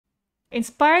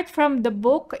Inspired from the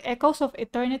book Echoes of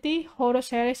Eternity, Horus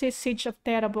Heresy, Siege of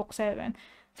Terra, Book 7.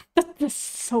 That's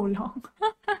so long.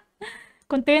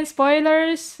 Contains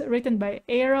spoilers, written by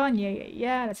Aaron.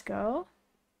 Yeah, let's go.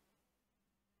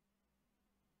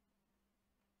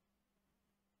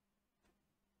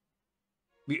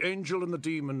 The angel and the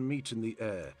demon meet in the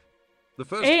air. The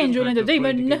first angel and the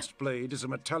demon blade against blade is a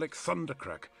metallic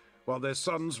thundercrack, while their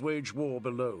sons wage war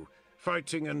below,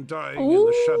 fighting and dying in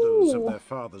the shadows of their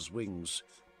father's wings.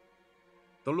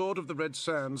 The Lord of the Red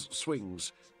Sands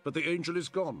swings, but the angel is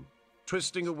gone,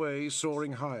 twisting away,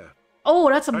 soaring higher. Oh,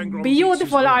 that's a ANGRON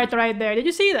beautiful art right there. Did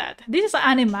you see that? This is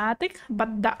animatic,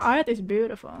 but the art is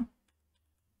beautiful.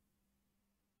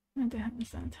 What the heck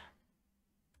is that?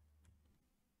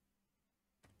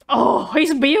 Oh,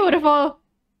 he's beautiful.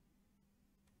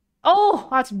 Oh,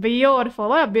 that's beautiful.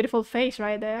 What a beautiful face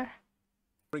right there.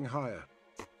 Higher.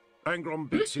 ANGRON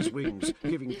beats his wings,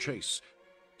 giving chase.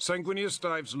 Sanguinius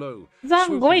dives low,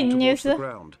 swooping towards the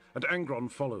ground, and ANGRON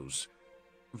follows.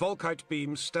 Volkite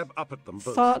beams stab up at them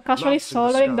both, casually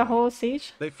soloing the whole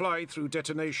siege. They fly through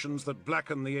detonations that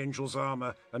blacken the angel's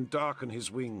armor and darken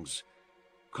his wings.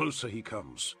 Closer he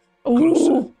comes.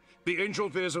 Closer. The angel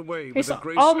veers away with a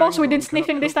grace almost ANGRON within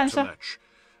sniffing distance.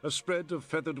 A spread of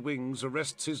feathered wings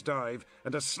arrests his dive,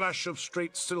 and a slash of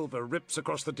straight silver rips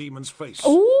across the demon's face.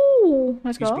 Ooh,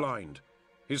 let's go. He's blind,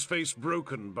 his face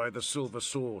broken by the silver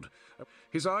sword.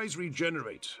 His eyes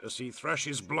regenerate as he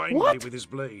thrashes blindly with his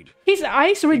blade. His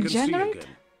eyes regenerate? He can see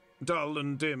again, dull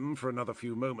and dim for another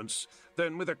few moments,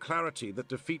 then with a clarity that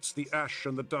defeats the ash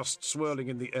and the dust swirling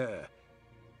in the air.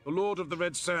 The Lord of the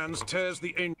Red Sands tears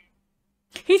the angel.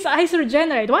 His eyes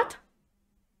regenerate, what?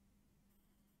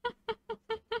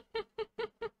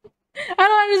 I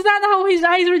don't understand how his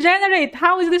eyes regenerate.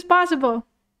 How is this possible?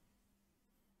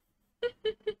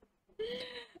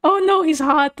 Oh no, he's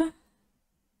hot.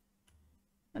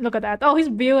 Look at that. Oh, he's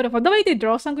beautiful. The way they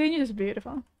draw Sanguinius is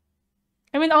beautiful.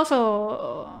 I mean,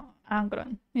 also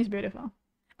ANGRON. He's beautiful.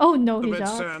 Oh no, he's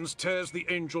hot. The Red Sands tears the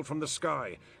angel from the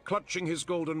sky, clutching his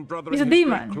golden brother in his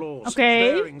demon. great claws,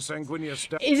 Okay. bearing Sanguinius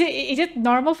down. Is it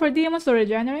normal for demons to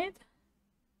regenerate?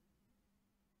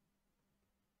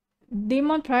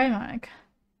 Demon Primarch.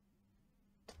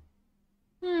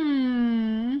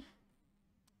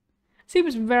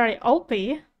 Seems very OP.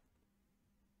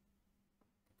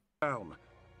 Down.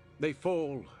 They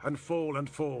fall and fall and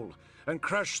fall, and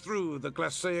crash through the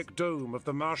glaciaic dome of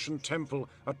the Martian temple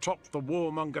atop the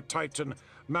warmonger titan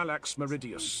Malax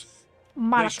Meridius.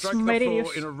 They strike the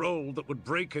floor in a roll that would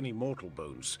break any mortal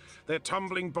bones, their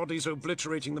tumbling bodies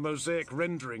obliterating the mosaic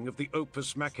rendering of the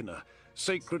Opus Machina,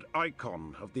 sacred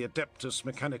icon of the Adeptus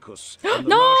Mechanicus and the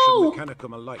Martian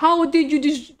Mechanicum alike. How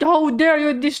dare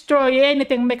you destroy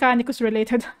anything Mechanicus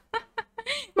related?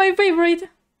 My favorite.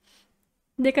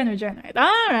 They can regenerate.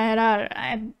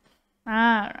 Alright.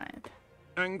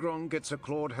 ANGRON gets a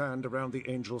clawed hand around the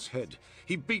angel's head.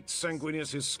 He beats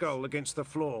Sanguinius' skull against the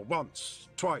floor once,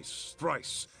 twice,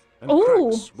 thrice, and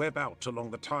cracks web out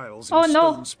along the tiles in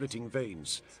stone-splitting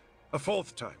veins. A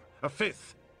fourth time, a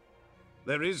fifth.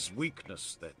 There is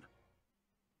weakness then.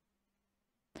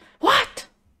 What?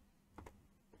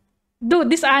 Dude,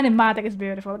 this animatic is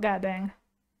beautiful. God dang.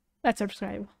 Let's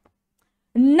subscribe.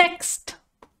 Next.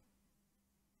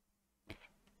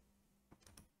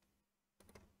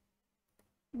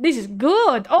 This is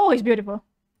good. Oh, it's beautiful.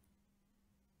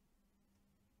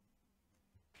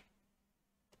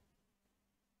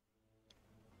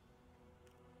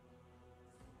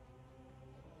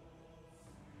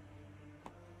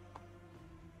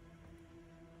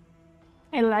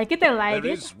 I like it. There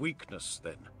is weakness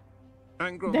then.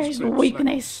 There's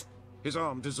weakness. His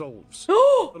arm dissolves.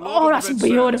 Oh, that's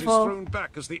beautiful. Is thrown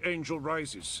back as the angel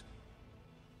rises.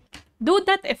 Dude,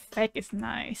 that effect is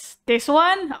nice. This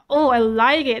one? Oh, I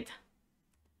like it.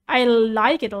 I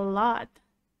like it a lot.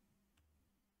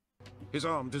 His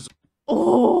arm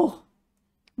Oh!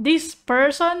 This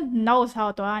person knows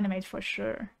how to animate for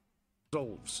sure.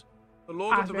 Dissolves. The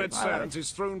Lord of the Red Sands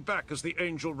is thrown back as the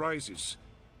angel rises.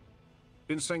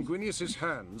 In Sanguinius'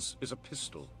 hands is a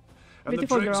pistol. And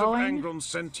Beautiful the dregs drawing. of ANGRON's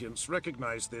sentience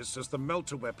recognize this as the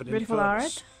melter weapon Beautiful in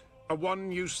Furnace. art. A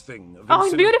one-use thing. Oh,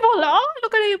 he's beautiful! Oh,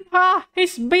 look at him! Ah,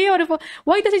 he's beautiful!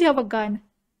 Why does he have a gun?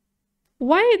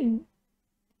 Why?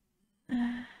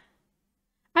 I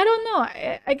don't know.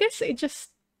 I guess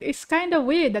it's kind of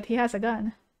weird that he has a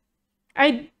gun.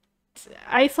 I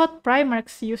thought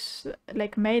Primarchs use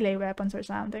like melee weapons or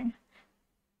something.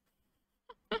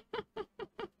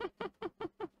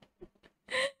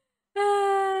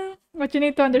 What you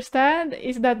need to understand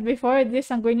is that before this,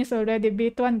 Sanguinius already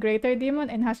beat one greater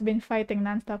demon and has been fighting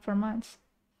non-stop for months.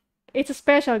 It's a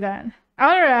special gun.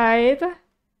 Alright.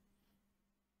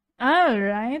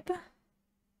 Alright.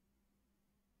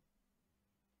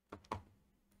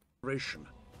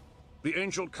 The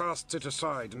angel casts it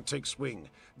aside and takes wing,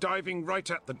 diving right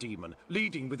at the demon,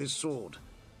 leading with his sword.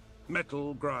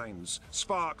 Metal grinds,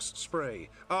 sparks spray,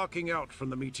 arcing out from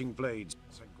the meeting blades.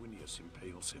 Sanguinius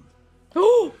impales him.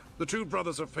 The two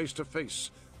brothers are face to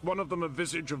face, one of them a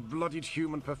visage of bloodied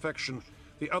human perfection,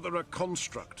 the other a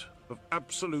construct of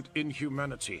absolute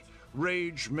inhumanity,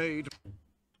 rage made...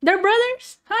 They're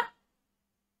brothers? Huh?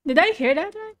 Did I hear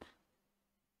that right?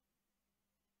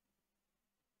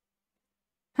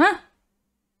 Huh?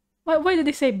 Why did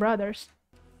they say brothers?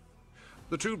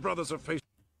 The two brothers are face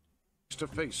to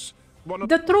face. One of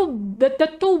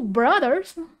The two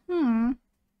brothers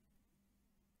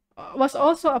was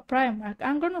also a Primarch.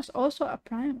 Angron was also a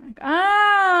Primarch.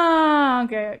 Ah,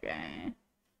 okay.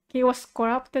 He was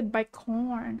corrupted by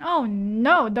corn. Oh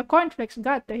no, the cornflakes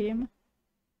got to him.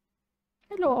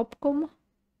 Hello, Opcom.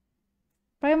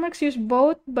 Primarchs use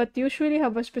both, but usually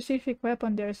have a specific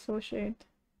weapon they associate.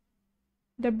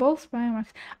 They're both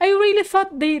Primarchs. I really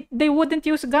thought they wouldn't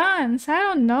use guns. I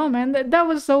don't know, man. That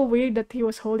was so weird that he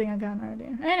was holding a gun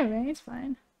earlier. Anyway, it's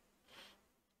fine.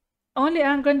 Only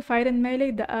Angron fight in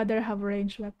melee, the other have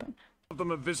ranged weapon. of them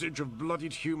a visage of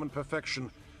bloodied human perfection,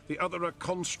 the other a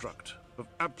construct of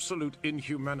absolute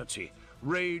inhumanity,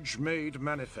 rage made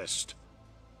manifest.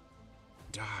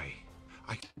 Die.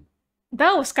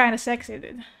 That was kind of sexy,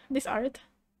 dude. This art.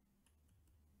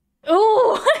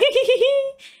 Ooh!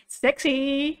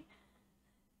 Sexy!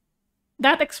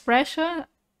 That expression.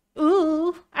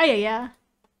 Ooh! Yeah.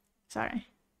 Sorry.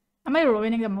 Am I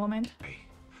ruining the moment?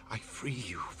 I free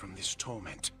you from this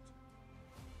torment.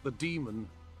 The demon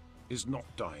is not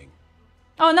dying.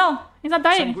 Oh no! He's not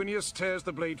dying! Sanguinius tears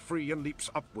the blade free and leaps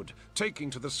upward, taking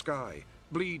to the sky.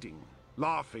 Bleeding,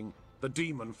 laughing, the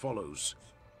demon follows.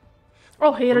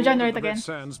 Oh, he The regenerates Lord of the again. Red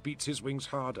Sands beats his wings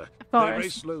harder. Of They course.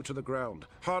 race low to the ground,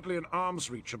 hardly an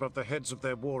arm's reach above the heads of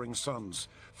their warring sons,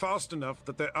 fast enough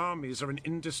that their armies are an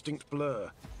indistinct blur.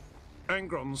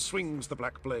 Angron swings the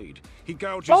black blade. He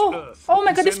gouges earth. Oh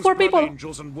my He god, these sends poor blood people!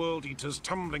 angels and world eaters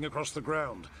tumbling across the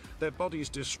ground, their bodies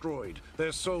destroyed,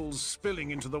 their souls spilling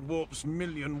into the warp's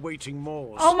million waiting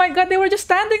maws. Oh my god, they were just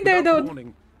standing there, Without dude!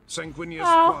 warning, Sanguinius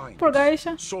Oh, blinds, poor guys.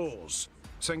 soars.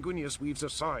 Sanguinius weaves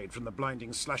aside from the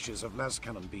blinding slashes of las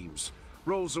cannon beams,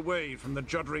 rolls away from the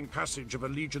juddering passage of a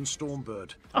legion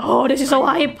stormbird. Oh, this is so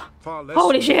hype! Far less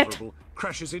Holy shit! vulnerable,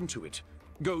 crashes into it,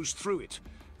 goes through it,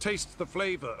 tastes the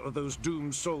flavor of those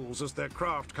doomed souls as their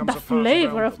craft comes The apart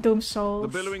flavor around of them. Doom The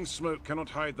Souls. billowing smoke cannot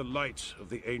hide the light of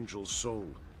the angel's soul.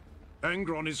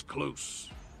 Angron is close.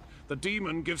 The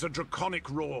demon gives a draconic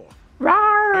roar.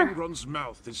 Rawr! Angron's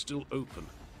mouth is still open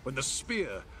when the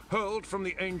spear, hurled from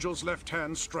the angel's left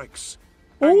hand, strikes.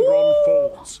 Angron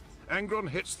falls. Angron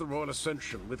hits the royal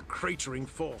ascension with cratering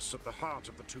force at the heart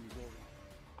of the two warriors.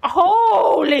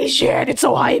 Holy shit, it's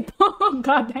so hype!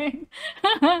 God dang.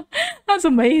 That's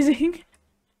amazing.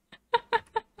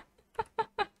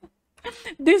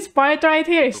 This part right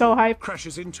here is so hype.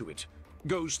 Crashes into it,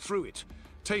 goes through it,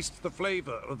 tastes the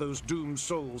flavor of those doomed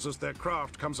souls as their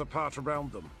craft comes apart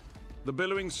around them. The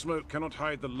billowing smoke cannot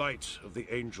hide the light of the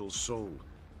angel's soul.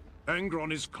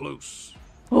 Angron is close.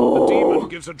 The demon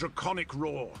gives a draconic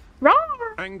roar.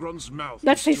 Roar! Angron's mouth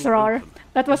That's is his still roar. open.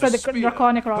 That was The the spear,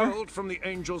 draconic roar. hurled from the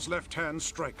angel's left hand,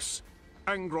 strikes.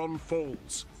 Angron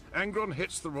falls. Angron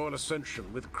hits the royal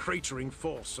ascension with cratering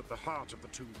force at the heart of the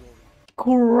two warriors.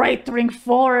 Cratering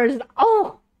force.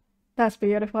 Oh! That's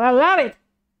beautiful. I love it.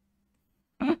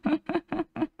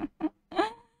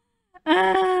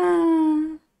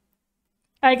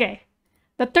 Okay.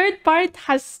 The third part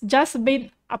has just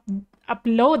been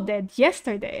uploaded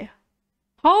yesterday.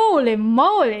 Holy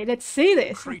moly, let's see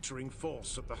this. Cratering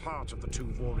force at the heart of the two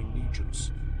warring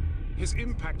legions. His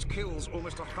impact kills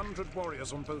almost 100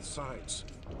 warriors on both sides.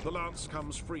 The lance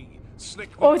comes free, slick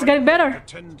with Oh, it's getting red, better.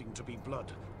 pretending to be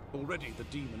blood. Already the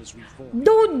demon is reformed.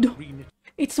 Dude! Reknit.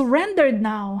 It's rendered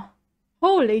now.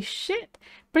 Holy shit.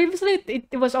 Previously,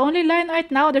 it was only line art.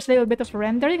 Now there's a little bit of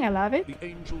rendering. I love it. The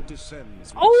angel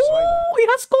descends with Oh, he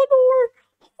has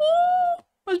color. Oh,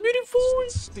 that's beautiful.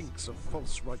 silence that stinks of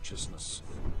false righteousness,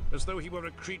 as though he were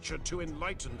a creature too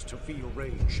enlightened to feel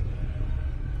rage.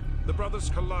 The brothers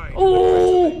collide.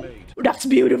 Oh, They made. that's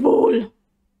beautiful.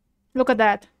 Look at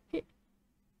that.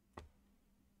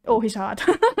 Oh, he's hot.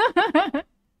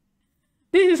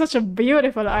 This is such a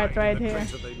beautiful art right The here.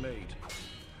 crater they made.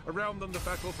 Around them, the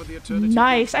battle for the eternity.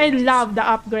 Nice. I rages. love the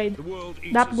upgrade. The world The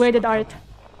eaters upgraded are art. come.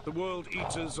 The world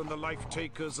eaters and the life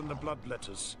takers and the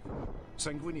bloodletters.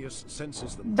 Sanguinius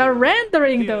senses them. The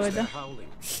rendering, Hears dude. their howling.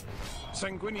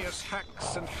 Sanguinius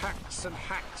hacks and hacks and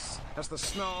hacks as the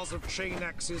snarls of chain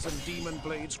axes and demon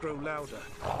blades grow louder.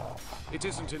 It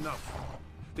isn't enough.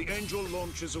 The angel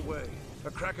launches away,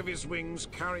 a crack of his wings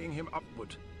carrying him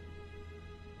upward.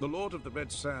 The Lord of the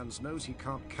Red Sands knows he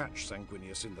can't catch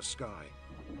Sanguinius in the sky.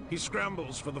 He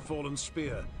scrambles for the fallen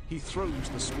spear. He throws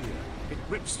the spear. It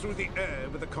rips through the air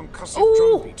with a concussive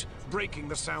drumbeat, breaking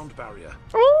the sound barrier.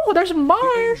 Oh, there's more!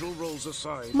 The angel rolls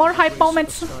aside. More hype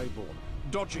moments. Skyborn,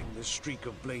 dodging this streak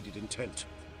of bladed intent.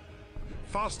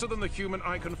 Faster than the human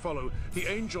eye can follow, the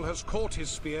angel has caught his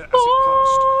spear as it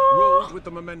passed, rolled with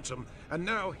the momentum, and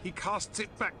now he casts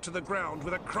it back to the ground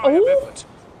with a cry of effort.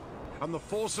 And the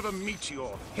force of a meteor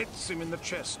hits him in the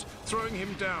chest, throwing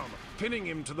him down, pinning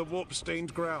him to the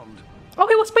warp-stained ground. Oh,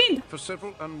 he was pinned! For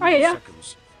several unreal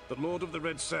seconds, the Lord of the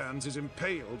Red Sands is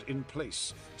impaled in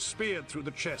place, speared through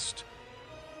the chest.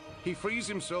 He frees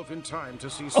himself in time to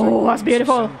see oh, that's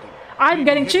beautiful. I'm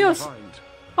getting chills.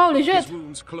 Holy shit. His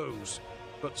wounds close,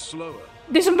 but slower.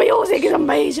 This music is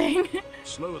amazing.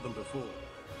 Slower than before.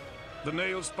 The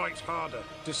nails bite harder,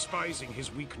 despising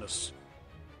his weakness.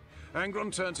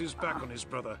 Angron turns his back on his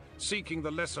brother, seeking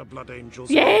the lesser blood angels.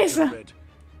 Yes! Red.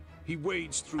 He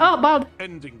wades through them,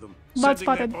 ending them, Bald sending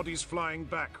spotted. their bodies flying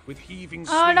back with heaving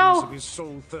swings of his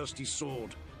soul-thirsty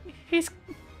sword. He's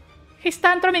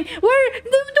tantruming. Where?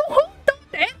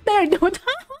 Don't end there, dude.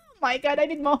 Oh my god, I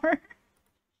need more.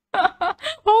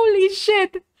 Holy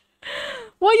shit.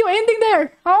 Why are you ending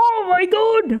there? Oh my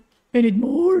god. I need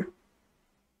more.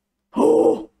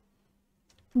 Oh.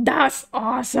 That's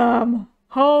awesome.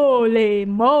 Holy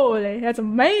moly. That's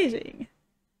amazing.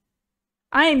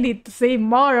 I need to see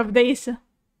more of this.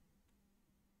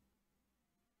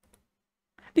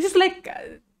 This is like,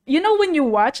 you know when you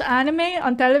watch anime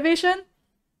on television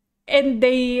and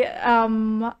they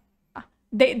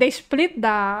split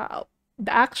the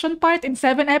action part in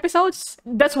 7 episodes?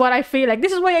 That's what I feel like.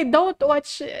 This is why I don't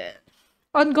watch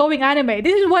ongoing anime.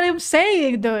 This is what I'm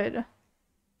saying, dude.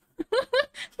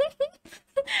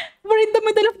 We're in the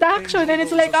middle of the action and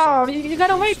it's like, oh, you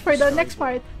gotta wait for the next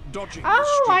part.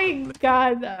 Oh my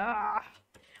god. I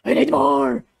need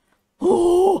more.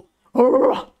 Oh.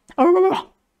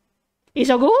 It's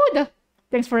so good.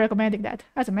 Thanks for recommending that.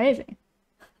 That's amazing.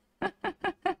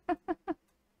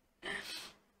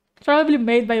 Probably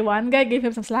made by one guy. Give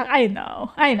him some slack. I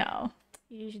know.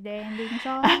 This is the ending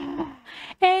song.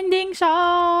 Ending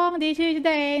song. This is the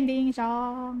ending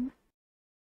song.